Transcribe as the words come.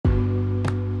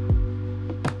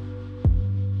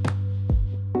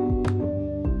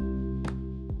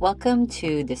Welcome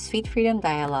to the Sweet Freedom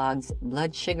Dialogues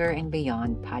Blood Sugar and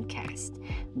Beyond podcast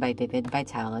by Vivid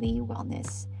Vitality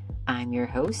Wellness. I'm your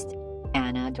host,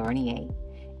 Anna Dornier.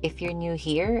 If you're new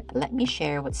here, let me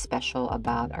share what's special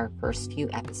about our first few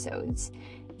episodes.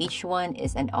 Each one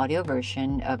is an audio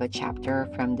version of a chapter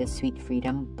from the Sweet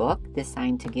Freedom book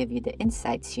designed to give you the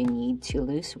insights you need to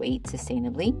lose weight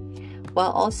sustainably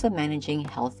while also managing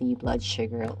healthy blood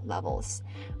sugar levels.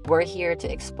 We're here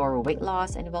to explore weight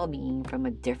loss and well-being from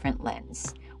a different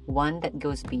lens, one that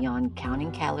goes beyond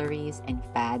counting calories and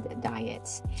fad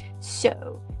diets.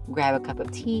 So, grab a cup of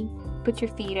tea, put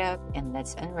your feet up, and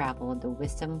let's unravel the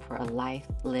wisdom for a life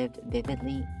lived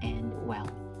vividly and well.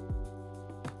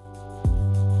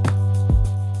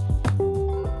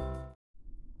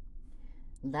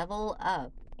 Level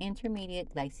Up,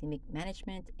 Intermediate Glycemic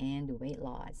Management and Weight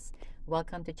Loss.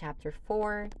 Welcome to Chapter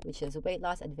 4, which is Weight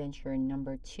Loss Adventure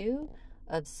number 2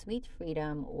 of Sweet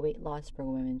Freedom Weight Loss for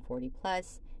Women 40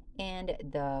 Plus, and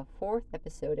the 4th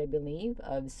episode, I believe,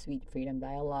 of Sweet Freedom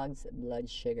Dialogues, Blood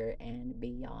Sugar and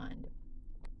Beyond.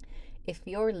 If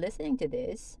you're listening to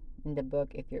this, in the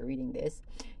book, if you're reading this,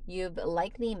 you've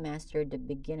likely mastered the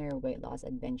beginner weight loss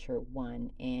adventure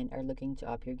 1 and are looking to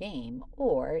up your game,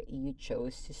 or you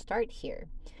chose to start here.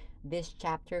 This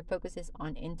chapter focuses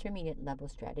on intermediate level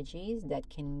strategies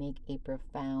that can make a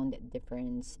profound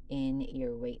difference in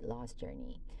your weight loss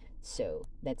journey. So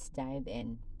let's dive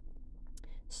in.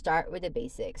 Start with the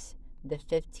basics, the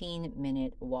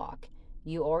 15-minute walk.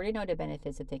 You already know the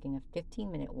benefits of taking a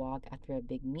 15-minute walk after a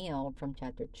big meal from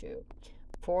chapter 2.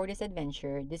 For this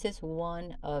adventure, this is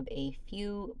one of a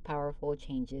few powerful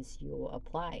changes you'll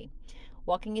apply.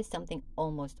 Walking is something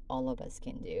almost all of us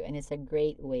can do, and it's a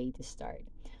great way to start.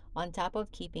 On top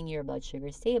of keeping your blood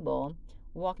sugar stable,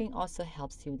 walking also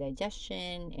helps through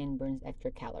digestion and burns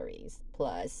extra calories.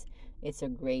 Plus, it's a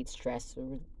great stress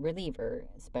reliever,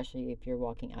 especially if you're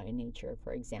walking out in nature,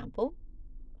 for example.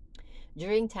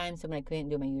 During times when I couldn't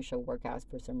do my usual workouts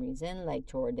for some reason, like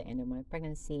toward the end of my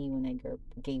pregnancy when I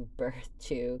gave birth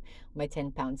to my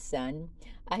 10-pound son,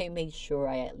 I made sure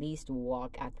I at least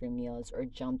walked after meals or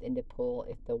jumped in the pool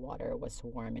if the water was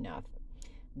warm enough.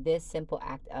 This simple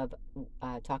act of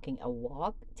taking a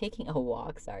walk,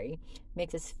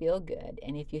 makes us feel good.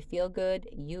 And if you feel good,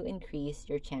 you increase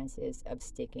your chances of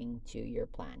sticking to your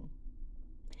plan.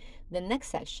 The next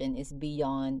section is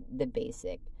beyond the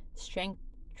basic, strength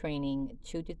training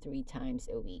 2 to 3 times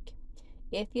a week.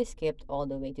 If you skipped all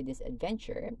the way to this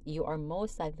adventure, you are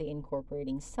most likely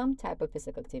incorporating some type of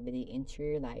physical activity into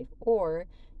your life, or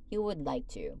you would like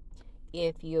to.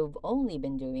 If you've only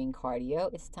been doing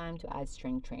cardio, it's time to add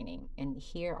strength training. And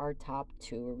here are top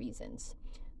 2 reasons.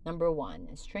 Number 1,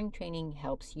 strength training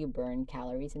helps you burn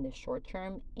calories in the short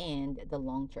term and the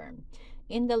long term.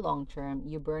 In the long term,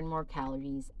 you burn more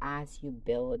calories as you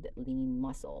build lean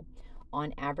muscle.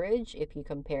 On average, if you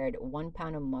compared 1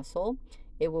 pound of muscle,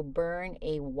 it will burn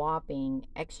a whopping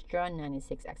extra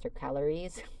 96 extra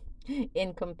calories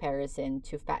in comparison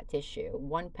to fat tissue,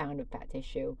 1 pound of fat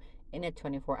tissue in a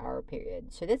 24-hour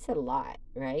period. So that's a lot,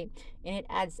 right? And it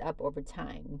adds up over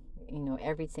time.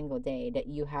 Every single day that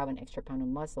you have an extra pound of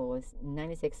muscle is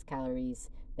 96 calories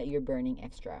that you're burning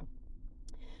extra.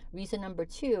 Reason number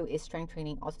 2 is strength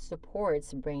training also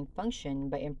supports brain function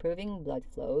by improving blood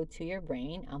flow to your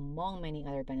brain, among many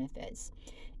other benefits.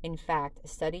 In fact,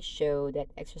 studies show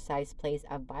that exercise plays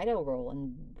a vital role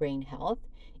in brain health,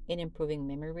 in improving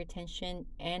memory retention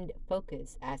and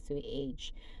focus as we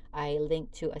age. I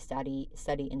linked to a study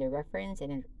in the reference,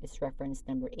 and it's reference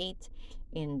number 8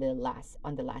 on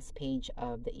the last page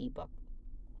of the ebook.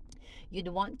 You'd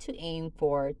want to aim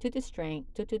for 2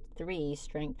 to 3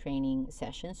 strength training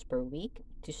sessions per week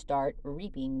to start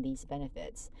reaping these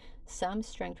benefits. Some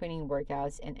strength training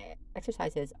workouts and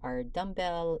exercises are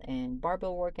dumbbell and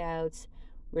barbell workouts,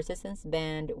 resistance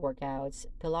band workouts,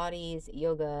 Pilates,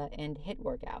 yoga, and HIIT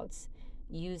workouts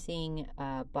using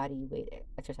body weight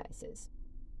exercises.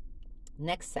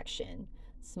 Next section,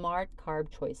 smart carb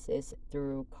choices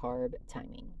through carb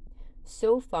timing.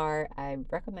 So far, I've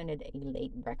recommended a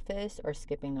late breakfast or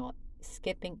skipping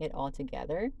it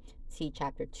altogether. See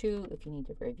Chapter 2 if you need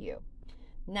to review.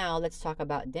 Now, let's talk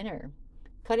about dinner.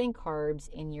 Cutting carbs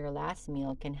in your last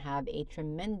meal can have a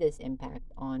tremendous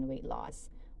impact on weight loss.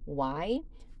 Why?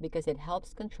 Because it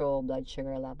helps control blood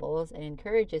sugar levels and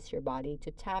encourages your body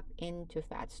to tap into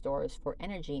fat stores for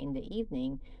energy in the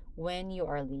evening when you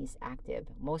are least active.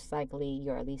 Most likely,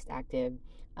 you are least active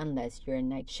unless you're a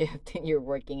night shift and you're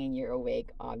working and you're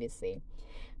awake, obviously.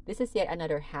 This is yet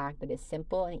another hack that is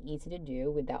simple and easy to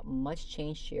do without much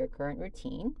change to your current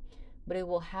routine, but it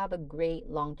will have a great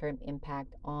long-term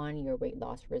impact on your weight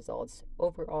loss results,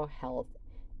 overall health,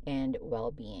 and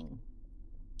well-being.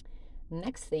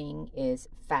 Next thing is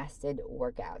fasted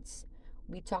workouts.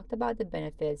 We talked about the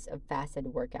benefits of fasted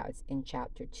workouts in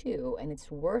chapter 2, and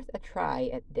it's worth a try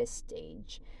at this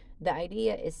stage. The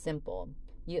idea is simple.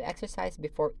 You exercise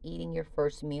before eating your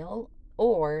first meal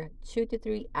or 2 to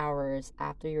 3 hours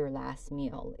after your last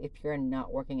meal if you're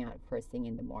not working out first thing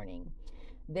in the morning.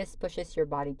 This pushes your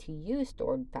body to use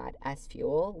stored fat as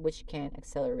fuel, which can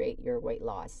accelerate your weight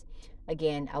loss.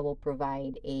 Again, I will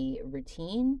provide a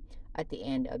routine at the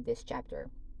end of this chapter.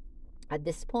 At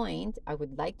this point, I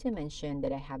would like to mention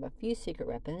that I have a few secret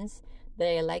weapons that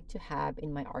I like to have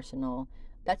in my arsenal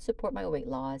that support my weight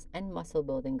loss and muscle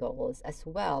building goals as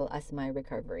well as my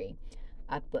recovery.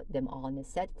 I put them all in a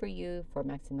set for you for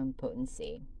maximum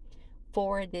potency.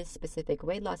 For this specific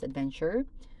weight loss adventure,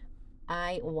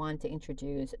 I want to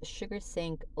introduce Sugar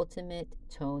Sync Ultimate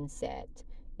Tone Set.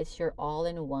 It's your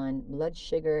all-in-one blood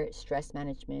sugar, stress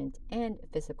management, and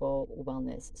physical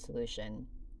wellness solution.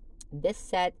 This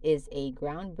set is a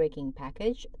groundbreaking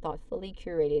package thoughtfully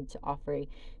curated to offer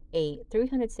a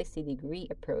 360-degree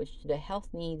approach to the health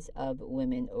needs of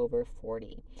women over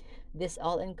 40. This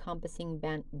all-encompassing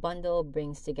bundle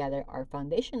brings together our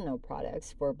foundational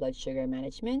products for blood sugar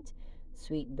management,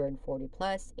 Sweet Burn 40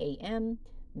 Plus AM,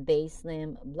 Bay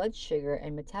Slim blood sugar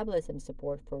and metabolism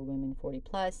support for women 40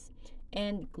 plus,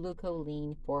 and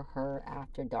Glucoline for her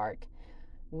after dark.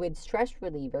 With stress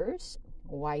relievers,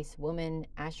 Wise Woman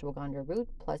ashwagandha root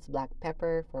plus black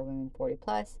pepper for women 40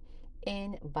 plus,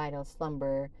 and Vital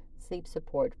Slumber sleep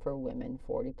support for women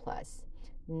 40 plus.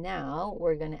 Now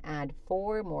we're going to add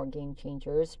 4 more game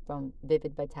changers from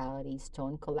Vivid Vitality's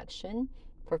Tone Collection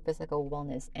for physical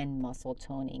wellness and muscle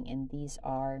toning, and these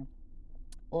are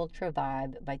Ultra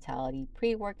Vibe Vitality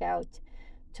Pre-Workout,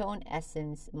 Tone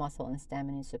Essence Muscle and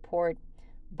Stamina Support,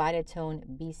 Vitatone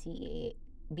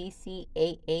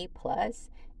BCAA Plus,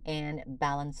 and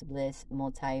Balance Bliss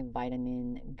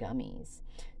Multivitamin Gummies.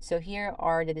 So here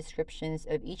are the descriptions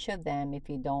of each of them. If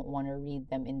you don't want to read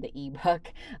them in the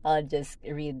ebook, I'll just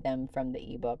read them from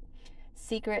the ebook.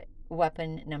 Secret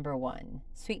weapon number 1,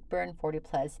 Sweet Burn 40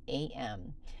 Plus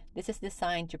AM. This is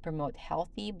designed to promote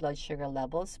healthy blood sugar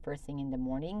levels first thing in the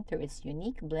morning through its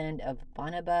unique blend of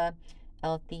Bonaba,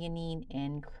 L-theanine,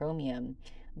 and chromium.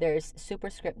 There's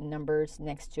superscript numbers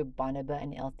next to Bonaba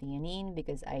and L-theanine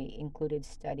because I included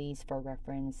studies for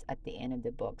reference at the end of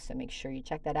the book. So make sure you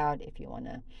check that out if you want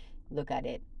to look at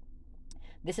it.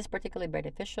 This is particularly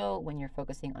beneficial when you're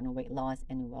focusing on weight loss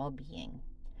and well-being.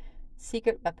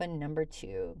 Secret weapon number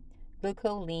 2,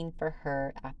 Glucoline for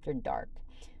her after dark.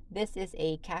 This is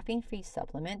a caffeine-free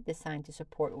supplement designed to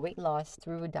support weight loss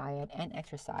through diet and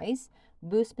exercise,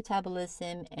 boost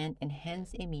metabolism, and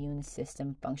enhance immune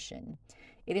system function.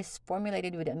 It is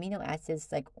formulated with amino acids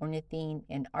like ornithine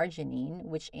and arginine,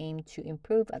 which aim to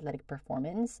improve athletic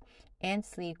performance and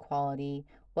sleep quality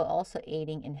while also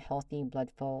aiding in healthy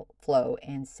blood flow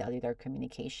and cellular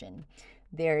communication.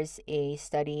 There's a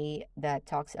study that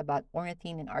talks about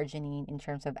ornithine and arginine in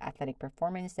terms of athletic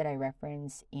performance that I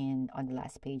reference on the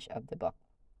last page of the book.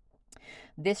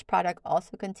 This product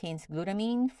also contains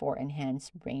glutamine for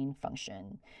enhanced brain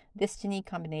function. This unique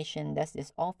combination does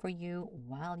this all for you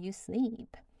while you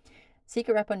sleep.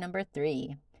 Secret weapon number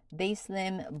 3, Bay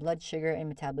Slim blood sugar and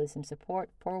metabolism support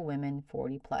for women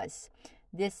 40 plus.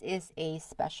 This is a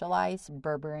specialized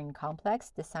berberine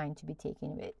complex designed to be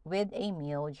taken with a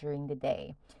meal during the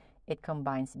day. It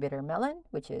combines bitter melon,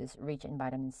 which is rich in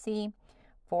vitamin C,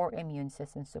 for immune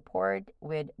system support,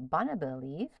 with banana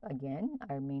leaf, again,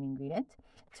 our main ingredient,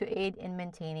 to aid in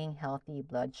maintaining healthy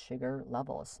blood sugar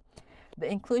levels.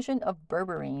 The inclusion of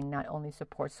berberine not only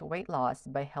supports weight loss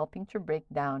by helping to break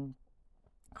down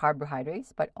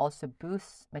carbohydrates, but also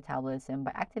boosts metabolism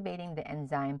by activating the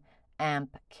enzyme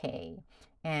AMPK.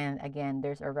 And again,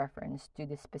 there's a reference to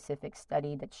the specific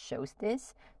study that shows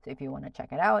this. So if you want to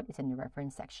check it out, it's in the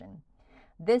reference section.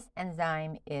 This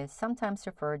enzyme is sometimes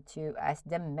referred to as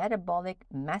the metabolic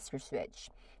master switch.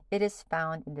 It is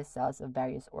found in the cells of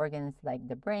various organs like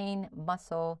the brain,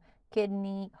 muscle,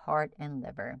 kidney, heart, and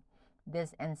liver.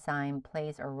 This enzyme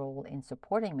plays a role in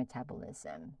supporting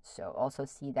metabolism. So also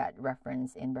see that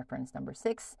reference in reference number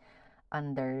 6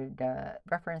 under the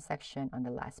reference section on the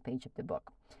last page of the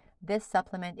book. This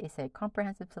supplement is a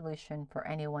comprehensive solution for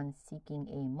anyone seeking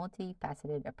a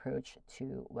multifaceted approach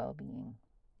to well-being.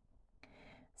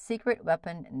 Secret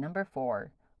weapon number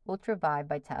 4, Ultra Vibe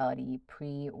Vitality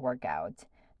Pre-Workout.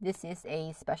 This is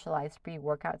a specialized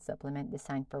pre-workout supplement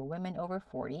designed for women over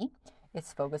 40.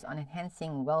 It's focused on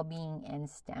enhancing well-being and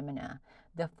stamina.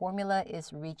 The formula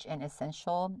is rich in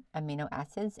essential amino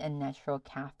acids and natural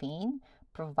caffeine,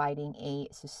 providing a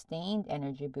sustained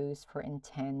energy boost for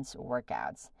intense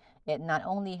workouts. It not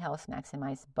only helps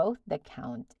maximize both the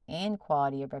count and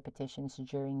quality of repetitions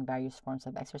during various forms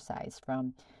of exercise,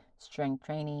 from strength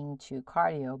training to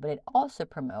cardio, but it also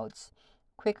promotes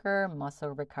quicker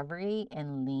muscle recovery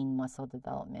and lean muscle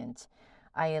development.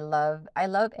 I love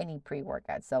any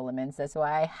pre-workout supplements. That's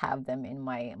why I have them in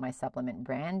my supplement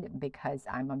brand, because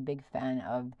I'm a big fan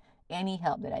of any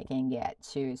help that I can get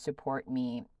to support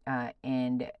me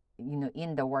and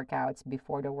in the workouts,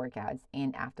 before the workouts,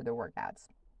 and after the workouts.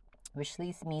 Which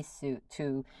leads me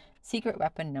to secret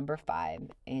weapon number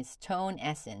 5 is Tone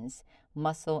Essence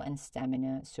Muscle and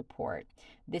Stamina Support.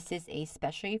 This is a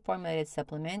specially formulated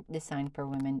supplement designed for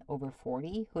women over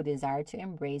 40 who desire to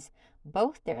embrace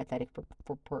both their athletic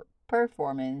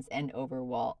performance and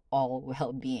overall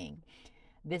well-being.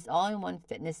 This all-in-one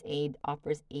fitness aid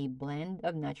offers a blend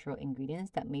of natural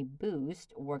ingredients that may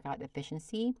boost workout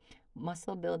efficiency,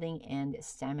 muscle building, and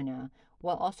stamina,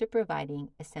 while also providing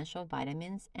essential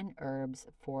vitamins and herbs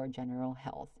for general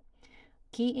health.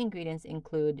 Key ingredients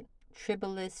include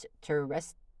Tribulus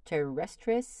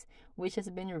terrestris, which has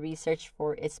been researched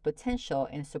for its potential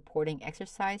in supporting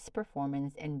exercise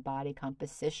performance and body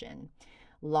composition.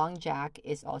 Long Jack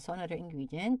is also another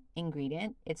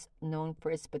ingredient. It's known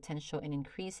for its potential in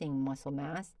increasing muscle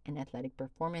mass and athletic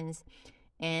performance,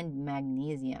 and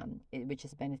magnesium, which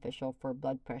is beneficial for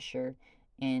blood pressure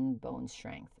and bone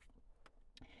strength.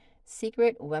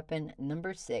 Secret weapon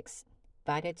number 6,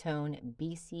 Vitatone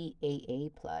BCAA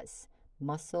Plus,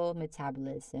 Muscle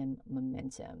Metabolism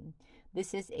Momentum.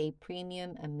 This is a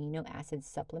premium amino acid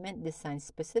supplement designed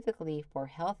specifically for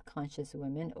health-conscious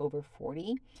women over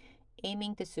 40,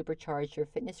 aiming to supercharge your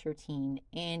fitness routine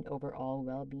and overall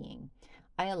well-being.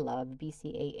 I love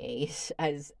BCAAs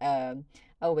as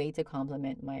a way to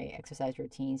complement my exercise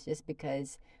routines, just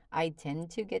because I tend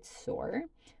to get sore,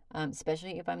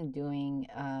 especially if I'm doing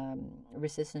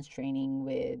resistance training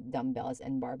with dumbbells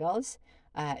and barbells.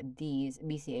 These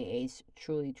BCAAs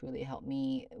truly help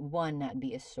me, one, not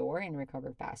be as sore and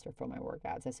recover faster from my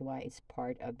workouts. That's why it's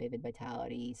part of Vivid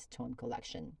Vitality's Tone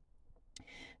Collection.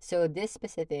 So this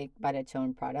specific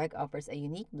Vitatone product offers a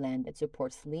unique blend that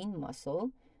supports lean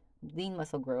muscle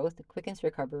growth, quickens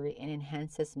recovery, and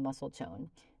enhances muscle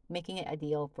tone, making it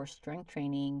ideal for strength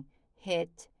training,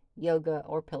 HIIT, yoga,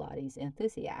 or Pilates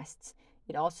enthusiasts.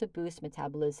 It also boosts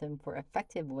metabolism for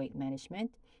effective weight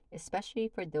management, especially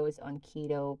for those on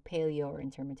keto, paleo, or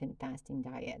intermittent fasting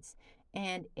diets.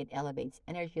 And it elevates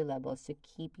energy levels to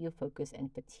keep you focused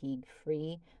and fatigue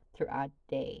free throughout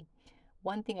the day.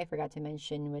 One thing I forgot to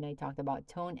mention when I talked about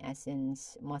Tone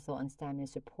Essence Muscle and Stamina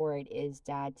Support is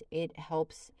that it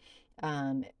helps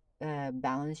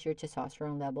balance your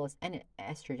testosterone levels and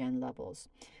estrogen levels.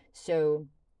 So,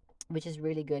 which is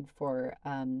really good for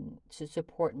to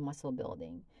support muscle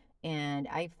building. And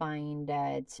I find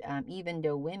that even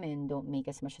though women don't make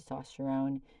as much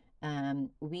testosterone,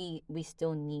 we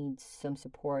still need some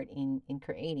support in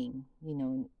creating,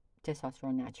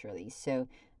 testosterone naturally. So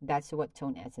that's what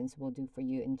Tone Essence will do for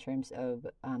you in terms of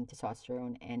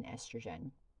testosterone and estrogen.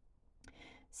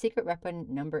 Secret weapon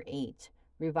number 8,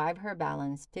 Revive Her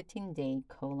Balance 15-Day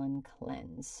Colon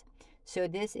Cleanse. So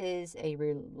this is a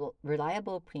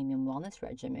reliable premium wellness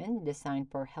regimen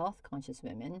designed for health-conscious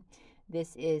women.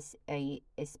 This is a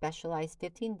specialized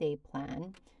 15-day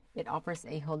plan. It offers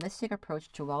a holistic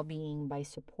approach to well-being by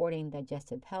supporting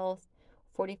digestive health,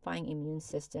 fortifying immune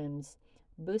systems,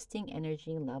 boosting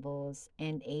energy levels,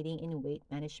 and aiding in weight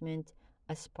management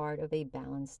as part of a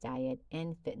balanced diet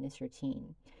and fitness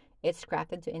routine. It's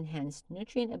crafted to enhance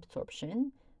nutrient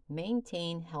absorption,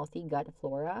 maintain healthy gut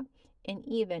flora, and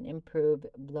even improve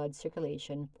blood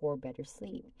circulation for better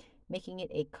sleep, making it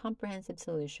a comprehensive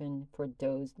solution for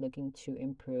those looking to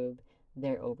improve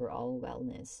their overall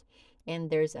wellness. And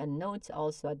there's a note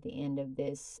also at the end of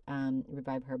this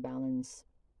Revive Her Balance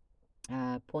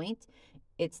point.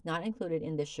 It's not included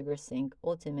in the Sugar Sync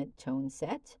Ultimate Tone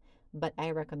Set, but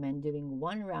I recommend doing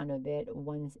one round of it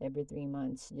once every 3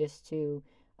 months, just to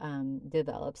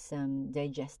develop some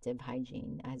digestive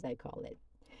hygiene, as I call it.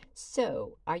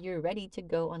 So, are you ready to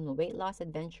go on weight loss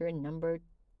adventure number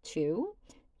 2?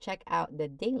 Check out the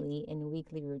daily and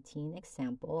weekly routine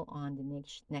example on the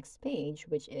next page,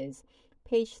 which is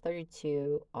page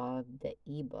 32 of the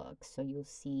ebook. So you'll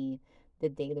see the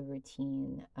daily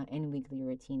routine and weekly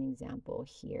routine example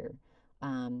here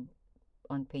on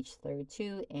page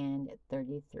 32 and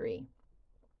 33.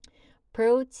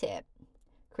 Pro tip: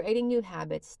 creating new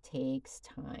habits takes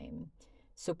time.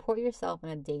 Support yourself on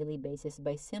a daily basis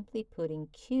by simply putting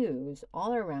cues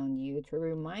all around you to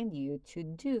remind you to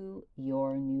do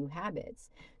your new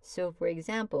habits. So, for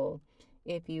example,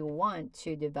 If you want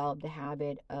to develop the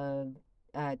habit of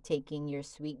taking your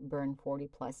sweet burn 40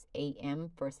 plus AM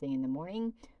first thing in the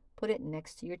morning, put it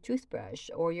next to your toothbrush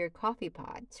or your coffee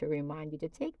pot to remind you to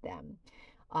take them.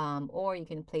 Or you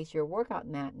can place your workout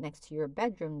mat next to your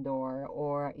bedroom door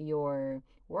or your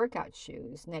workout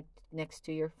shoes next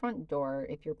to your front door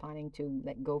if you're planning to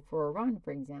go for a run,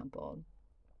 for example.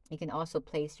 You can also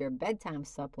place your bedtime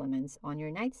supplements on your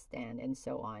nightstand and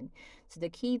so on. So the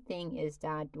key thing is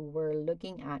that we're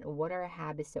looking at what are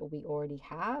habits that we already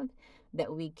have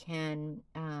that we can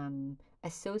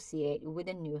associate with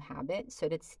a new habit so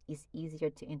that it's easier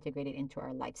to integrate it into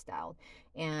our lifestyle.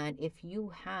 And if you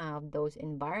have those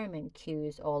environment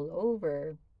cues all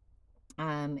over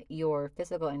your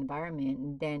physical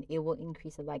environment, then it will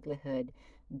increase the likelihood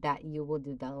that you will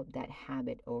develop that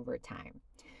habit over time.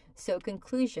 So,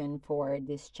 conclusion for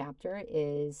this chapter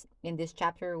is in this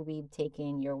chapter, we've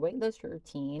taken your weight loss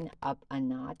routine up a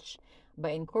notch by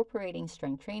incorporating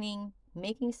strength training,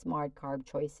 making smart carb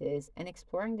choices, and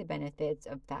exploring the benefits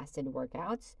of fasted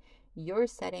workouts. You're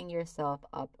setting yourself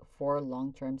up for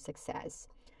long term success.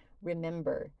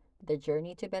 Remember, the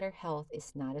journey to better health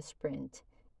is not a sprint,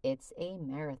 it's a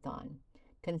marathon.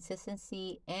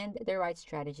 Consistency and the right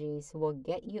strategies will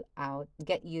get you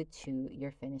to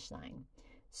your finish line.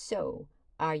 So,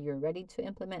 are you ready to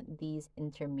implement these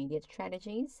intermediate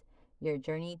strategies? Your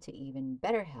journey to even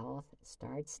better health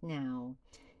starts now.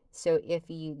 So, if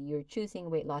you're choosing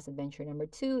weight loss adventure number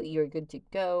 2, you're good to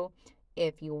go.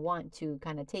 If you want to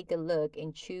kind of take a look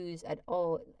and choose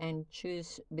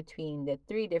between the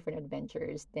 3 different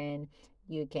adventures, then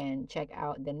you can check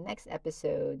out the next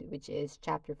episode, which is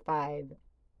chapter 5,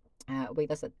 weight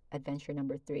loss adventure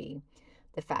number 3,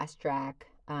 the fast track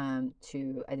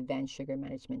to advanced sugar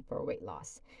management for weight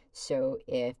loss. So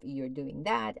if you're doing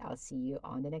that, I'll see you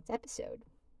on the next episode.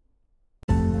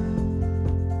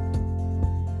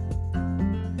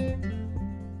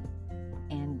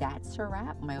 And that's a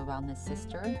wrap, my wellness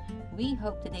sister. We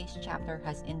hope today's chapter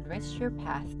has enriched your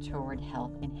path toward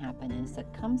health and happiness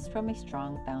that comes from a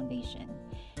strong foundation.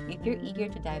 If you're eager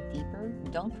to dive deeper,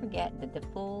 don't forget that the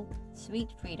full Sweet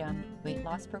Freedom Weight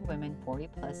Loss for Women 40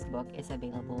 Plus book is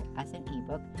available as an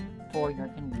ebook for your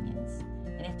convenience.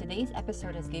 And if today's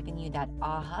episode has given you that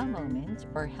aha moment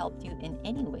or helped you in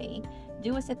any way,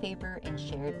 do us a favor and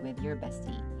share it with your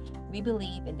bestie. We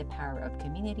believe in the power of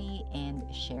community and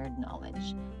shared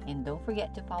knowledge. And don't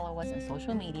forget to follow us on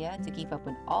social media to keep up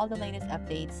with all the latest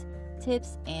updates,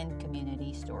 tips, and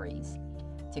community stories.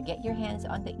 To get your hands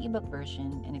on the ebook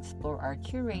version and explore our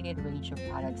curated range of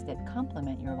products that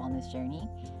complement your wellness journey,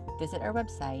 visit our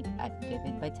website at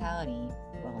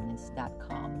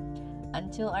vividvitalitywellness.com.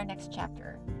 Until our next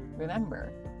chapter,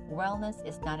 remember, wellness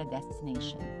is not a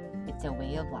destination, it's a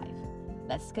way of life.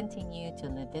 Let's continue to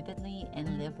live vividly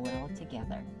and live well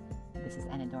together. This is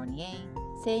Anna Dornier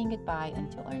saying goodbye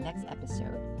until our next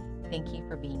episode. Thank you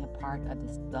for being a part of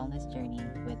this wellness journey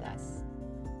with us.